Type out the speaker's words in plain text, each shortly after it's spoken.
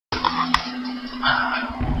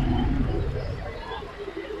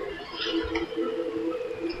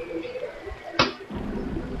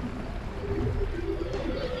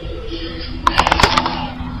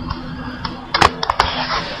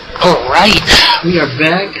Alright, we are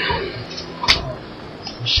back.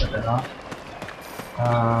 Shut that off.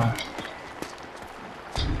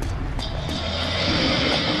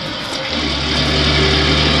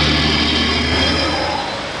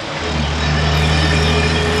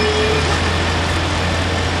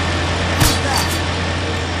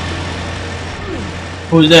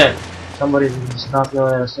 Who's that? Somebody's knocked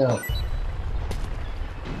your ass out.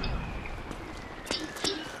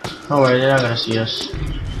 Don't worry, they're not gonna see us.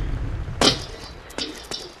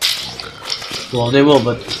 Well, they will,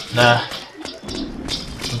 but nah.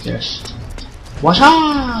 Who cares? What's up?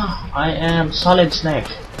 I am Solid Snake,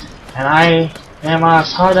 and I am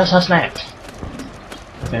as hard as a snake.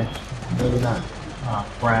 Okay, maybe not. Oh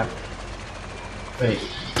crap. Wait.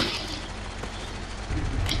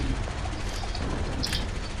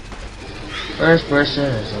 First person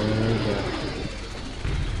is really good.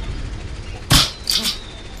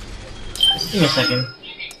 Give me a second.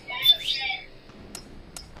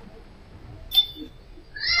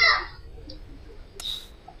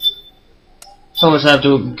 Always have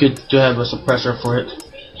to good to have a suppressor for it.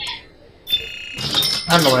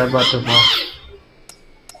 I don't know what I brought too far.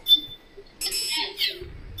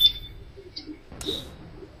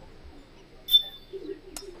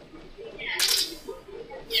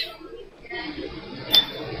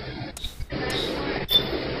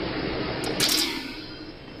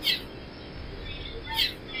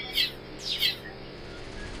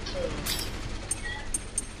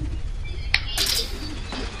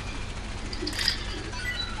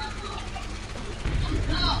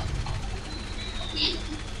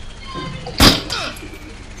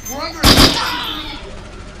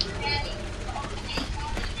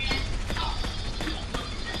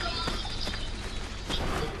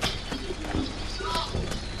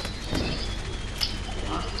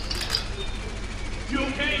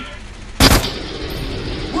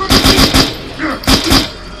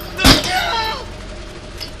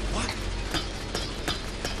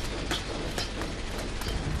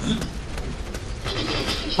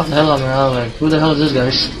 Fuck the hell up, man. I was like, who the hell is this guy?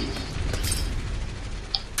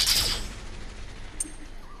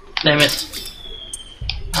 Damn it.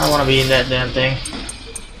 I don't wanna be in that damn thing.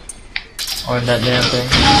 Or in that damn thing.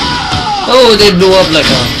 Oh, they blew up like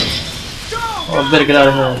a... Oh, I better get out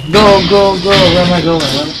of here. Go, go, go. Where am I going?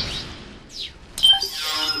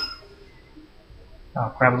 Oh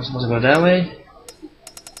crap, I'm supposed to go that way?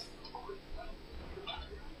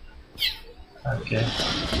 Okay.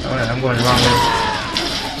 Alright, I'm going the wrong way.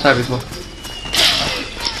 Sorry, people.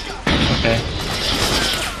 Okay.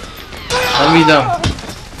 Don't be dumb.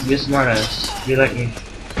 Be smart ass. Be like me.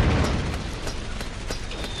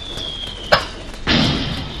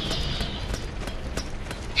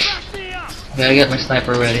 Okay, I got my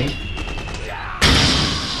sniper ready.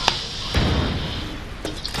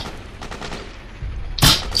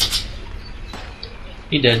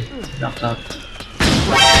 He did. Knocked out.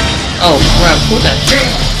 Oh crap, who that?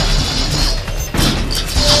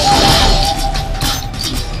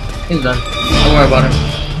 He's done. Don't worry about him.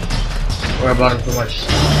 Don't worry about him too much.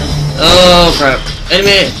 Oh crap.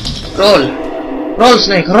 Enemy! Roll! Roll,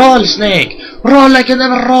 snake! Roll, snake! Roll like you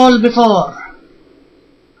never rolled before!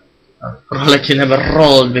 Roll like you never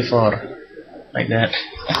rolled before. Like that.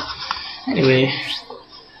 Anyway.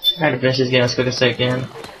 I had to finish this game as quick as I can.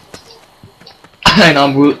 I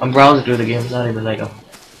know I'm browsing through the game, it's not even like a...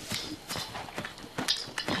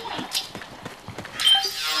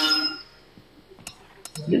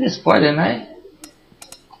 Did this part, didn't I?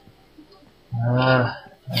 I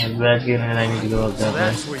have a bad feeling that I need to go up that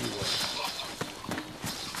way.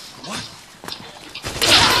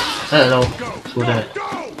 Hello. Who that?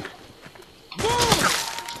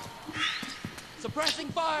 Suppressing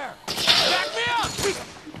fire! Back me up!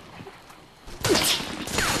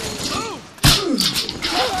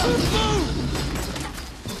 Move!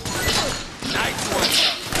 Nice one!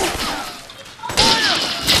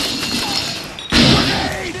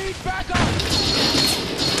 Fire! Need backup!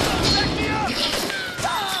 Back me up!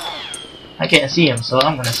 I can't see him, so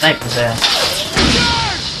I'm gonna snipe his ass.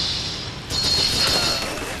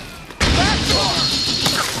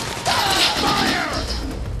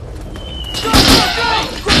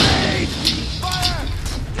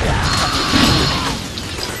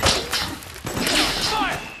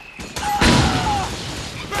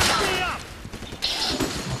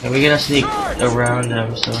 Okay, we're gonna sneak around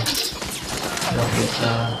them, so don't get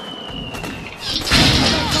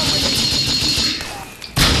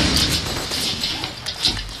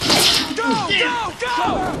Go!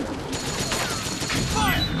 Go!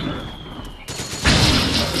 Fire!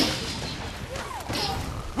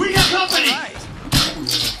 We got company! Right.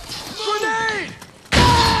 Grenade!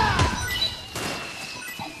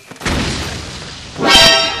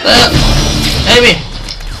 Amy!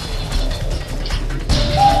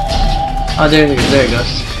 Oh, there it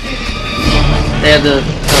goes. They have the...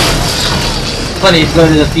 funny, it's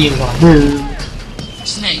going to the theme song.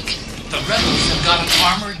 Snake, the rebels have got an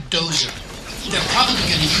armored dozer. They're probably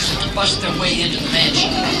going to use it to bust their way into the mansion.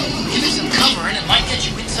 Give it some cover and it might get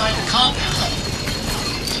you inside the compound.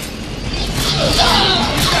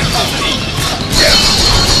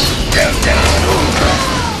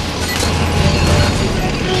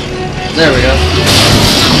 There we go.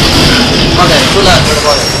 Okay, too loud for the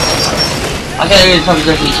button. I can't really tell the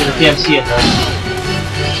difference between the PMC and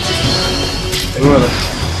the gorilla.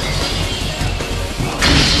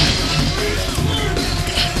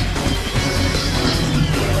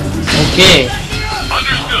 Okay.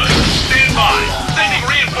 Understood. Stand by. Sending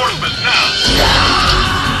reinforcements now.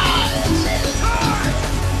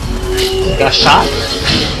 Got shot?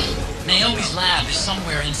 Naomi's lab is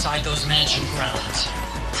somewhere inside those mansion grounds.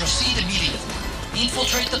 Proceed immediately.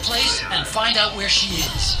 Infiltrate the place and find out where she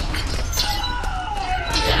is.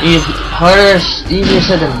 Easier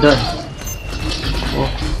said than done. Oh.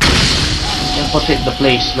 Infiltrate the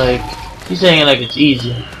place, like, he's saying it like it's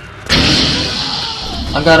easy.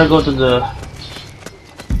 I gotta go to the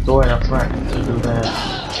door in the front to do that.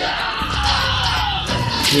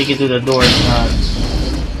 And sneak into the door is not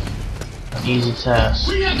an easy task.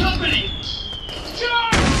 We have company!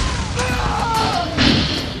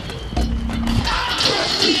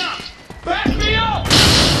 Back me up!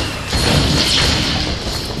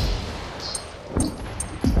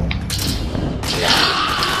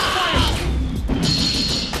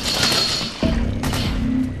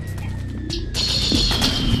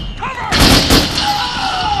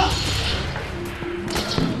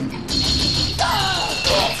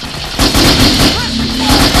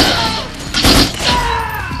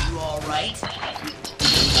 You alright?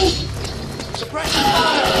 Suppression!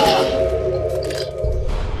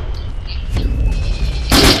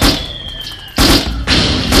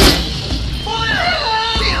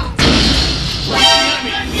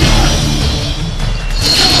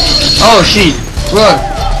 Oh shit! Run!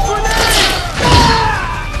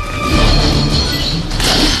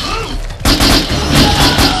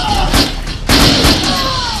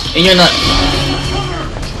 And you're not.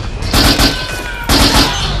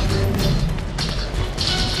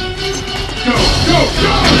 Go, go,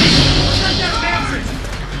 go!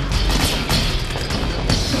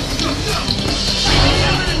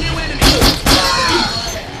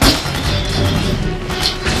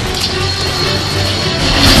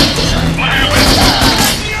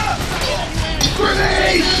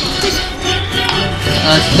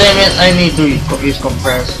 Damn it, I need to use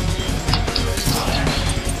compress.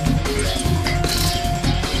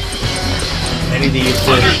 I need to use this.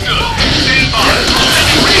 Understood. Stand by.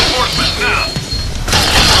 Sending reinforcements now.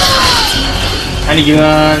 I need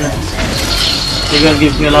gun. The gun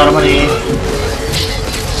gives me a lot of money.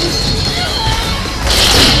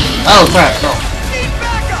 Oh crap, no. Need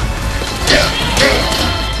backup!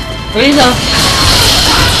 Please no.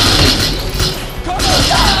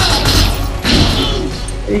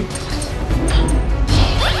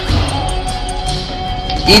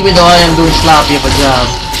 Even though I am doing sloppy of a job,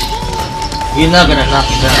 you're not gonna knock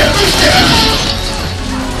me down.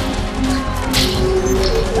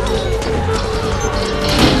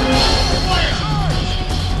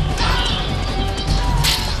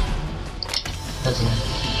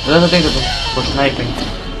 That's the thing for sniping.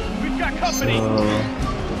 We've got company.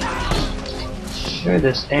 Sure,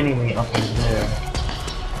 there's enemy up in there.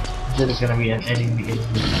 I'm sure there's gonna be an enemy in here.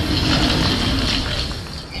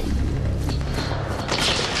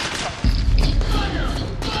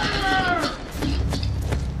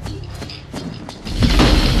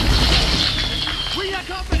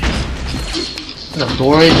 There's a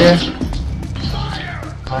door right there.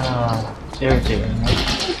 Kinda irritating, right?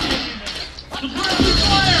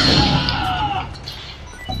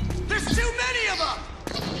 There's too many of them!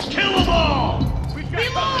 Kill them all! We've got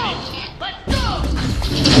company. Let's go!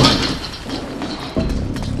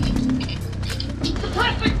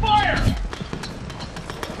 Suppressing fire!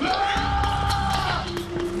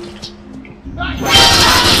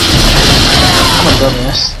 I'm a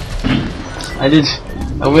dumbass.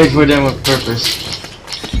 I waited for them with purpose.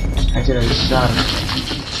 I should have just shot him.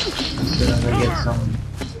 Instead of I get some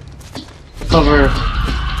cover.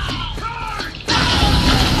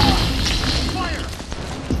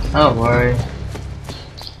 Don't worry.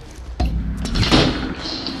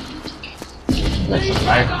 That's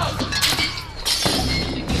alright.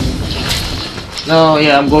 No,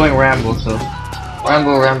 yeah, I'm going Rambo, so.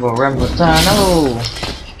 Rambo, no!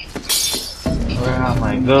 Where am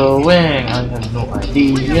I going? I have no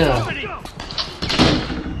idea.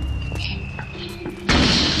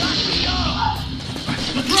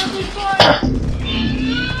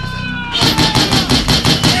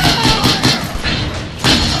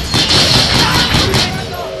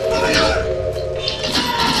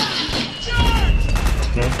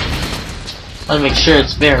 I'll make sure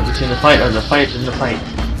it's fair between the fight and the fight. The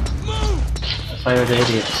fight or the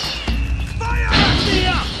idiots.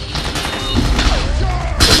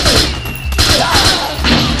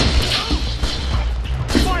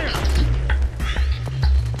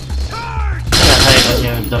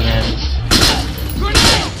 Dumbass.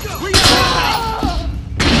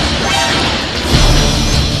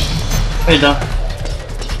 Wait, though.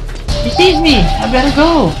 He sees me! I better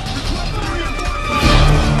go!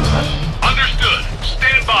 Understood.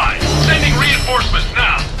 Stand by. Sending reinforcements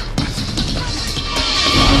now.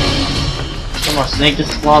 Come on, Snake,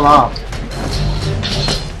 just fall off.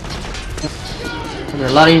 It's a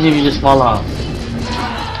lot easier if you just fall off.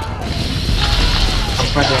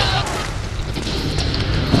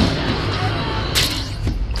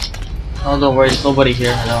 Oh, don't worry, there's nobody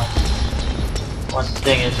here, I know. One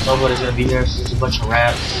thing is, nobody's gonna be here, it's just a bunch of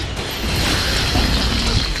rats.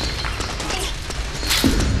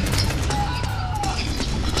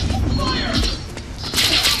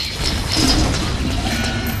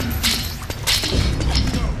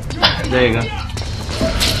 There you go.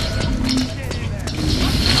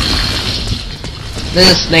 This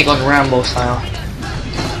is Snake on Rambo style.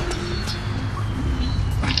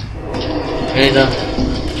 Okay, though.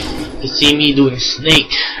 You see me doing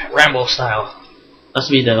Snake Rambo style. Must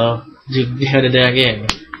be the other day again.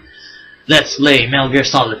 Let's play Metal Gear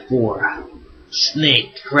Solid 4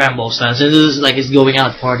 Snake Rambo style. So this is like it's going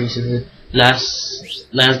out party. So the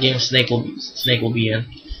last game Snake will be in.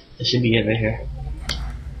 This should be it right here.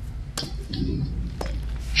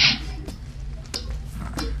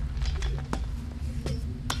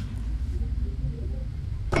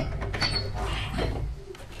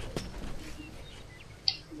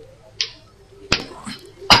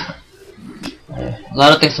 A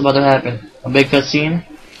lot of things about to happen. A big cutscene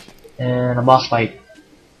and a boss fight.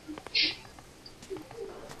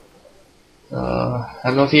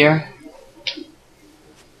 Have no fear.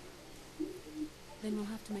 Then we'll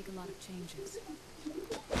have to make a lot of changes.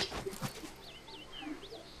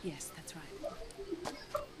 Yes, that's right.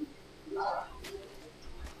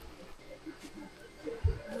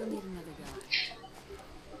 We'll need another guy.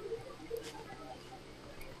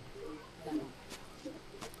 That one.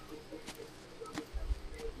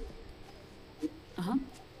 Uh-huh.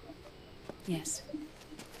 Yes.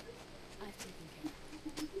 I've taken care.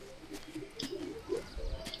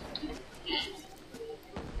 Yes,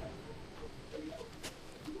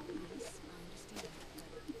 I understand.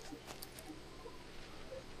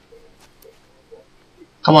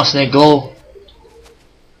 Come on, Snake, go.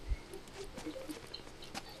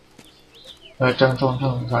 Alright, turn,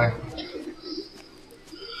 sorry.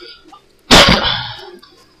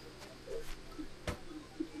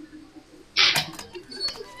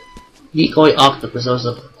 Decoy Octopus, that was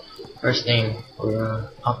the first name for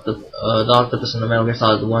the octopus in the Metal Gear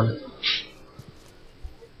Solid 1.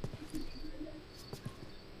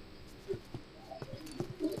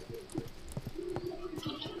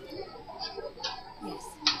 Yes,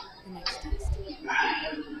 the next test.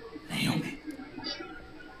 Naomi.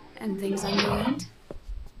 And things on your end?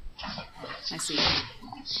 I see.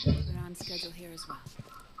 We're on schedule here as well.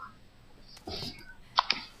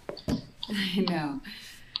 I know.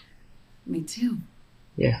 Me too.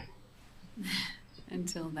 Yeah.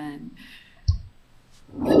 Until then.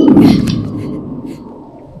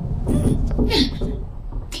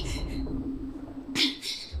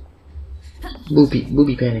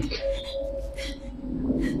 Booby panic.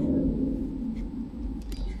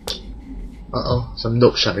 Uh-oh, some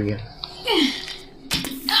dope shot again.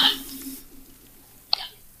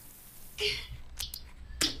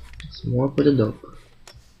 Some more for the dope.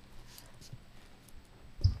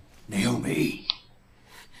 Naomi.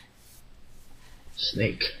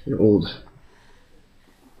 Snake, you're old.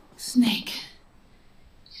 Snake.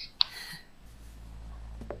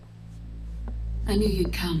 I knew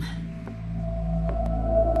you'd come.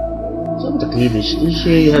 Some of the cleavage. You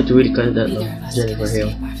sure you have to really cut that low, Neither of us can Jennifer Hale.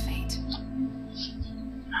 escape our fate.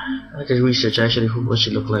 I can research actually what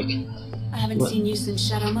she looked like. I haven't What? seen you since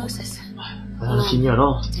Shadow Moses. I haven't seen you at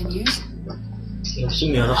all. 10 years? I haven't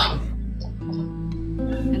seen you at all.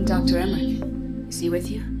 And Dr. Emmerich, is he with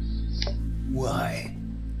you? Why?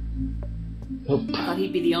 Nope. I thought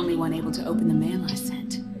he'd be the only one able to open the mail I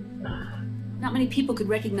sent. Not many people could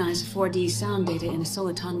recognize 4D sound data in a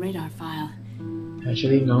soliton radar file.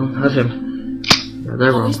 Actually, no, not him. Yeah,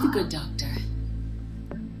 they're Always the wrong. good doctor.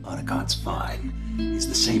 Otacon's fine. He's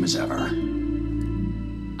the same as ever.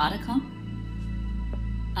 Otacon?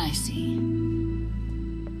 I see.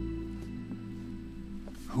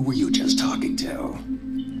 Who were you just talking to?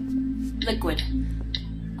 Liquid.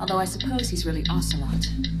 Although I suppose he's really Ocelot,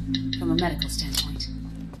 from a medical standpoint.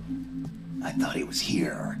 I thought he was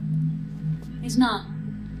here. He's not,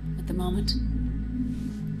 at the moment.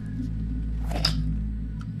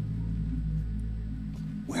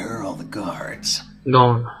 Where are all the guards?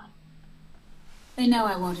 Gone. They know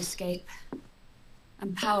I won't escape.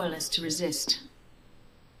 I'm powerless to resist.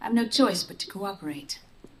 I have no choice but to cooperate.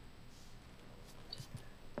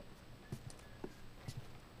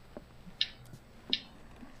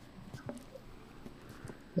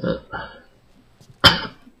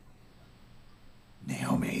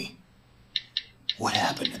 Naomi, what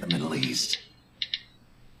happened in the Middle East?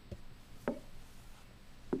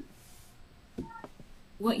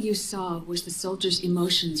 What you saw was the soldiers'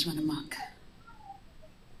 emotions run amok.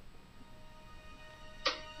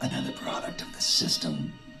 Another product of the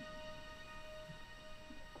system.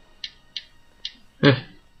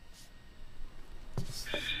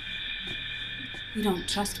 You don't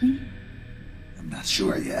trust me? I'm not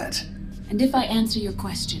sure yet. And if I answer your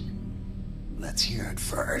question, Let's hear it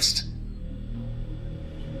first.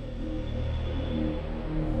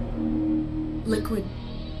 Liquid.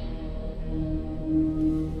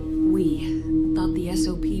 We thought the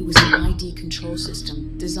SOP was an ID control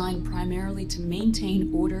system designed primarily to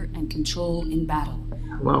maintain order and control in battle.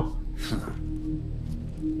 Wow.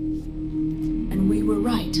 And we were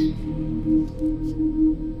right.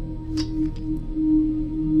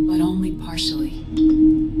 But only partially.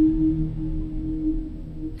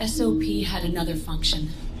 SOP had another function.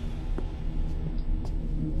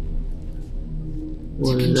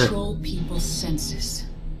 What To is that? control people's senses.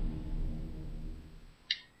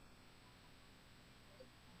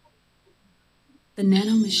 The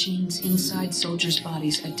nanomachines inside soldiers'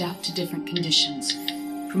 bodies adapt to different conditions,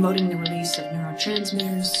 promoting the release of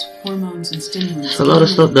neurotransmitters, hormones, and stimulants. A lot of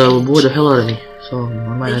stuff that will bore the hell out of me. So I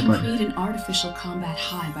might They have can one. create an artificial combat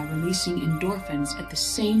high by releasing endorphins at the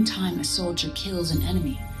same time a soldier kills an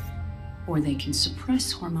enemy. Or they can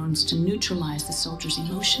suppress hormones to neutralize the soldier's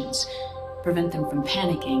emotions, prevent them from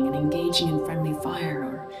panicking and engaging in friendly fire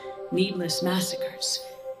or needless massacres.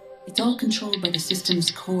 It's all controlled by the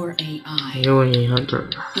system's core AI. Yoey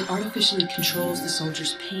Hunter. It artificially controls the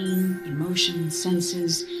soldier's pain, emotion,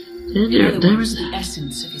 senses, Damn in other words, it. the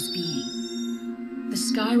essence of his being. The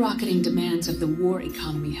skyrocketing demands of the war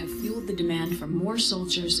economy have fueled the demand for more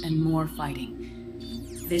soldiers and more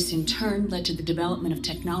fighting. This in turn led to the development of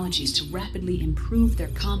technologies to rapidly improve their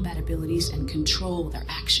combat abilities and control their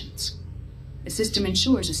actions. The system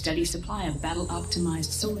ensures a steady supply of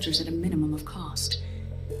battle-optimized soldiers at a minimum of cost.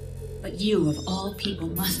 But you, of all people,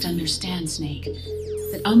 must understand, Snake,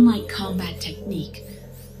 that unlike combat technique,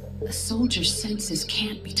 a soldier's senses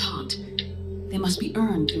can't be taught. They must be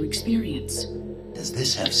earned through experience. Does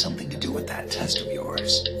this have something to do with that test of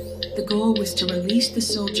yours? The goal was to release the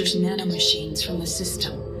soldiers' nanomachines from the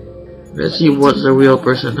system. Let's see what the real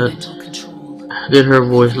person that Mental control. did her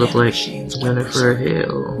voice look like. Nanomachines went Jennifer berserk.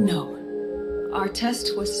 Hale. No. Our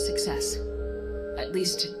test was a success. At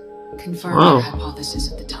least it confirmed Wow. our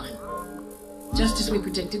hypothesis at the time. Just as we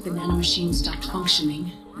predicted, the nanomachine stopped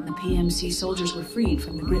functioning, and the PMC soldiers were freed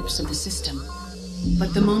from the grips of the system.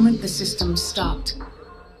 But the moment the system stopped,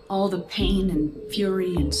 all the pain and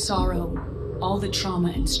fury and sorrow, all the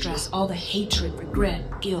trauma and stress, all the hatred,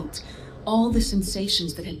 regret, guilt, all the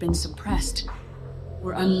sensations that had been suppressed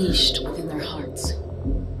were unleashed within their hearts.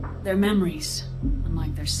 Their memories,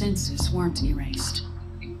 unlike their senses, weren't erased.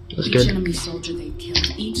 That's Each good. enemy soldier they'd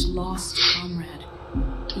killed, each lost comrade,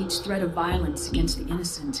 each threat of violence against the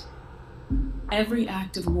innocent, every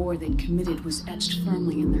act of war they'd committed was etched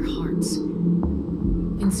firmly in their hearts.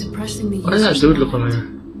 In suppressing the Why does that user's dude look mind,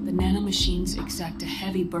 familiar? the nanomachines exact a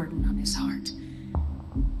heavy burden on his heart.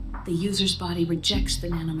 The user's body rejects the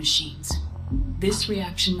nanomachines. This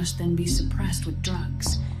reaction must then be suppressed with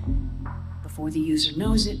drugs. Before the user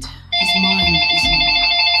knows it, his mind is in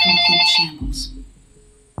complete shambles.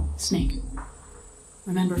 Snake,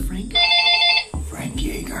 remember Frank? Frank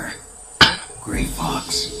Yeager. Gray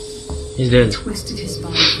Fox. He's dead. Twisted his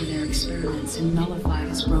body for their experiments and nullified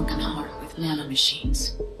his broken heart with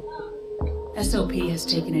nanomachines. SOP has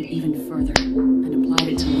taken it even further and applied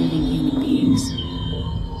it to living human beings.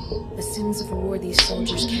 The sins of war these these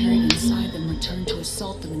soldiers carried inside them returned to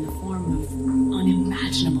assault them in the form of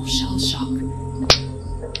unimaginable shell shock.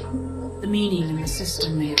 The meaning and the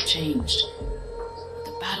system may have changed, but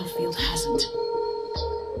the battlefield hasn't.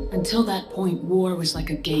 Until that point, war was like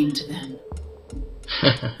a game to them.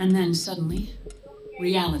 And then suddenly,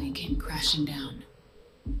 reality came crashing down.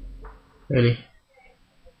 Really?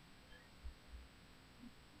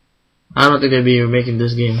 I don't think they'd be making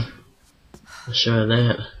this game. For sure of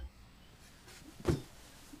that.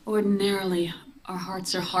 Ordinarily, our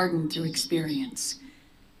hearts are hardened through experience.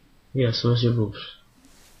 Yes, what's your boobs?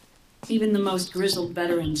 Even the most grizzled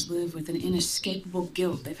veterans live with an inescapable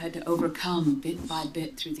guilt they've had to overcome bit by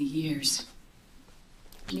bit through the years.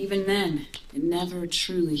 And even then, it never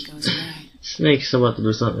truly goes away. Snake's about to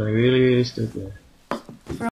do something really, really stupid.